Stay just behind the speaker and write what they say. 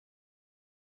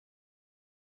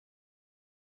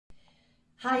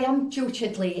Hi, I'm Jo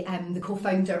Chidley. I'm the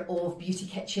co-founder of Beauty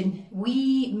Kitchen.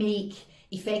 We make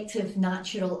effective,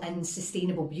 natural and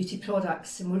sustainable beauty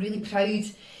products, and we're really proud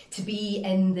to be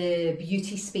in the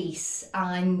beauty space.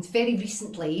 And very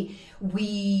recently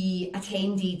we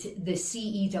attended the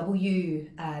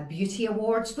CEW Beauty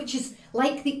Awards, which is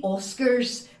like the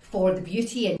Oscars for the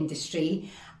beauty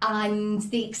industry. And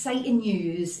the exciting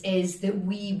news is that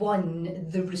we won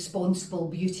the Responsible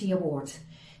Beauty Award.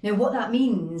 Now, what that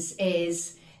means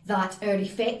is that our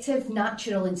effective,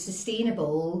 natural and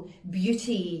sustainable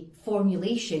beauty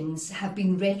formulations have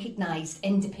been recognised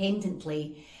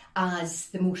independently as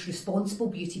the most responsible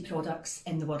beauty products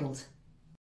in the world.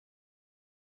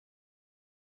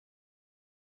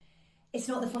 It's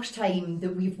not the first time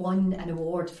that we've won an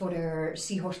award for our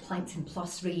Seahorse Plankton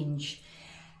Plus range.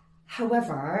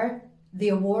 However, the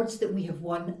awards that we have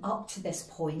won up to this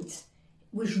point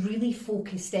was really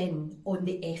focused in on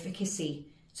the efficacy,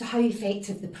 so how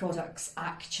effective the products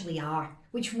actually are,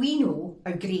 which we know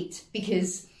are great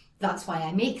because that's why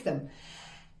I make them.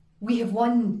 We have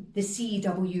won the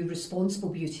CEW Responsible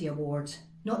Beauty Award,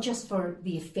 not just for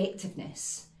the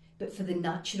effectiveness, but for the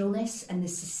naturalness and the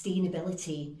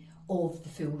sustainability of the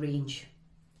full range.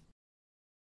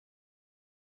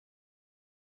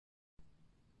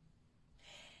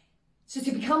 So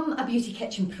to become a beauty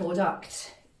kitchen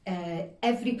product,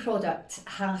 every product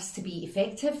has to be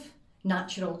effective,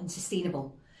 natural and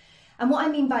sustainable. And what I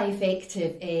mean by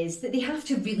effective is that they have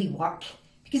to really work,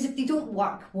 because if they don't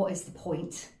work, what is the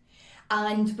point?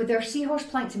 And with our Seahorse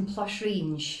Plankton Plus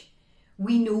range,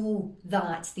 we know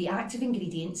that the active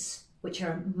ingredients, which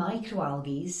are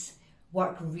microalgae,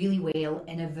 work really well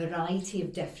in a variety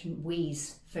of different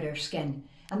ways for our skin.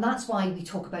 And that's why we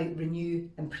talk about renew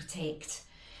and protect.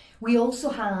 We also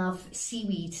have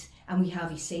seaweed and we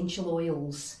have essential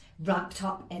oils wrapped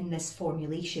up in this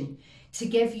formulation to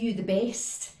give you the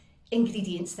best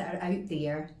ingredients that are out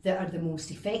there that are the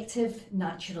most effective,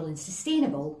 natural and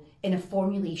sustainable in a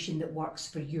formulation that works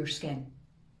for your skin.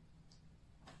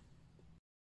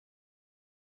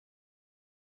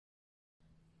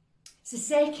 So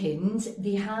second,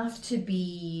 they have to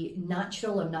be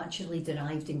natural or naturally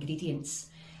derived ingredients.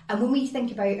 And when we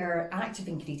think about our active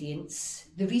ingredients,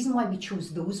 the reason why we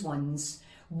chose those ones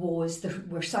was that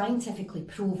we're scientifically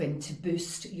proven to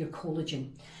boost your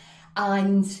collagen.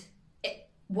 And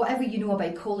whatever you know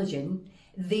about collagen,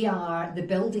 they are the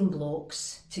building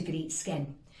blocks to great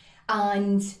skin.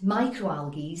 And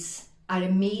microalgae are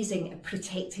amazing at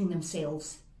protecting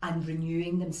themselves and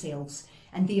renewing themselves.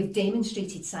 And they have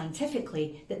demonstrated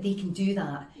scientifically that they can do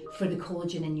that for the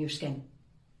collagen in your skin.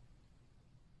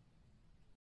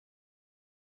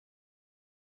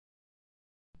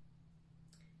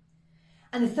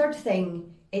 And the third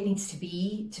thing it needs to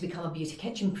be to become a beauty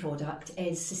kitchen product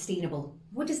is sustainable.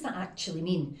 What does that actually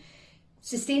mean?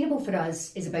 Sustainable for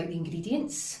us is about the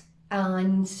ingredients,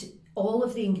 and all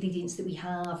of the ingredients that we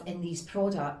have in these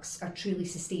products are truly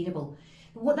sustainable.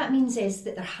 But what that means is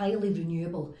that they're highly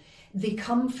renewable. They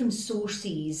come from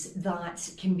sources that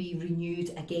can be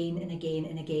renewed again and again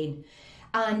and again.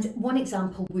 And one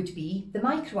example would be the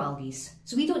microalgae.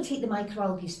 So we don't take the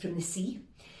microalgae from the sea.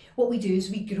 What we do is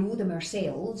we grow them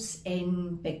ourselves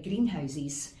in big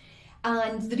greenhouses.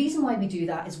 And the reason why we do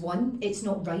that is, one, it's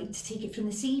not right to take it from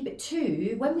the sea, but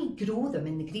two, when we grow them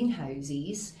in the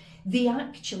greenhouses, they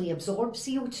actually absorb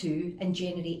CO2 and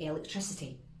generate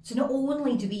electricity. So not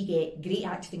only do we get great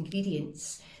active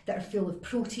ingredients that are full of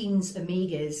proteins,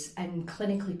 omegas and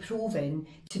clinically proven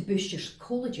to boost your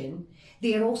collagen,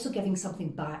 they are also giving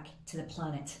something back to the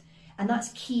planet. And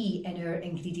that's key in our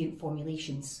ingredient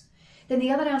formulations. Then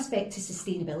the other aspect to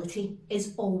sustainability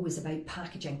is always about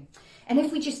packaging. And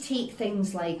if we just take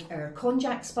things like our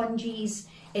konjac sponges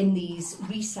in these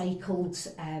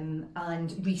recycled and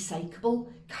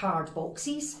recyclable card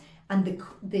boxes, and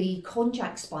the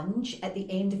konjac sponge at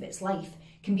the end of its life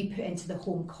can be put into the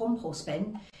home compost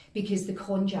bin because the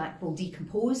konjac will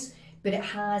decompose, but it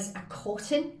has a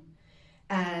cotton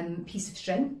piece of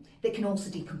string that can also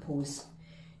decompose.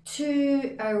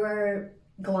 To our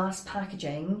glass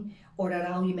packaging or our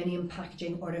aluminium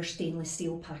packaging or our stainless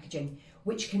steel packaging,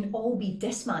 which can all be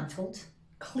dismantled,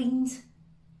 cleaned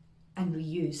and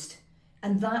reused.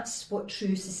 And that's what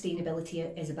true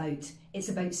sustainability is about. It's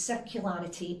about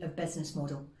circularity of business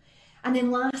model. And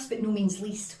then last but no means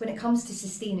least, when it comes to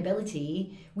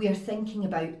sustainability, we are thinking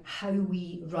about how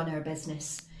we run our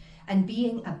business. And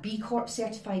being a B Corp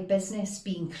certified business,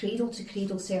 being Cradle to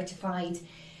Cradle certified,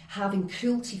 having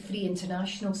cruelty-free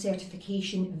international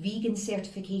certification, vegan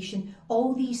certification,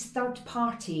 all these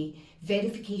third-party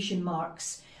verification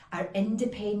marks are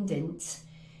independent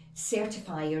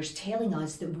certifiers telling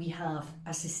us that we have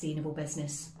a sustainable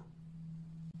business.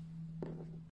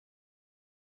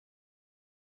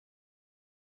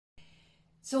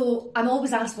 So I'm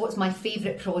always asked what's my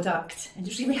favourite product, and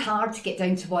it's really hard to get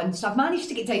down to one. So I've managed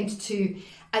to get down to two,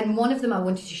 and one of them I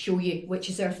wanted to show you, which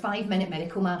is our 5-minute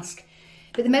miracle mask.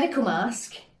 But the miracle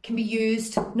mask can be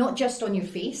used not just on your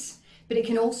face, but it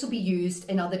can also be used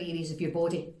in other areas of your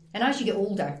body. And as you get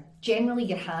older, generally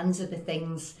your hands are the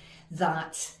things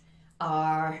that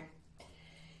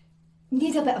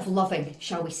need a bit of loving,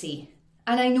 shall we say.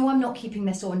 And I know I'm not keeping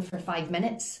this on for 5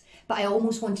 minutes, but I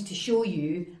almost wanted to show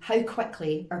you how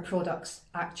quickly our products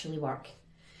actually work.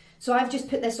 So I've just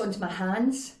put this onto my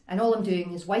hands, and all I'm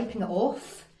doing is wiping it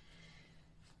off.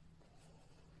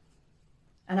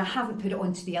 And I haven't put it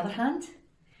onto the other hand,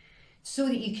 so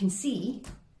that you can see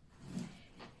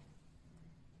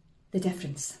the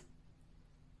difference.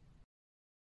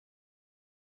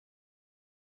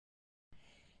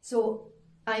 So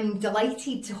I'm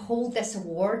delighted to hold this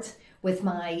award with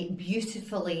my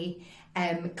beautifully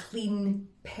clean,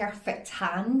 perfect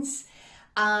hands.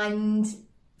 And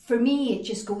for me, it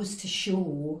just goes to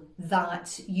show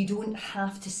that you don't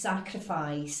have to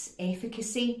sacrifice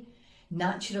efficacy,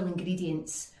 natural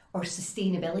ingredients, or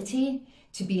sustainability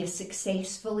to be a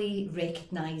successfully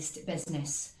recognised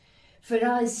business. For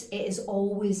us, it is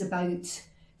always about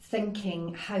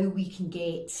thinking how we can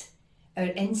get our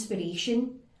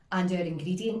inspiration and our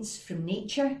ingredients from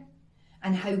nature,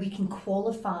 and how we can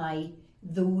qualify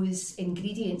those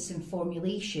ingredients and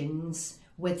formulations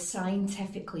with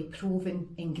scientifically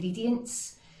proven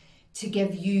ingredients to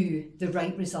give you the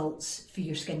right results for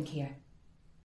your skincare.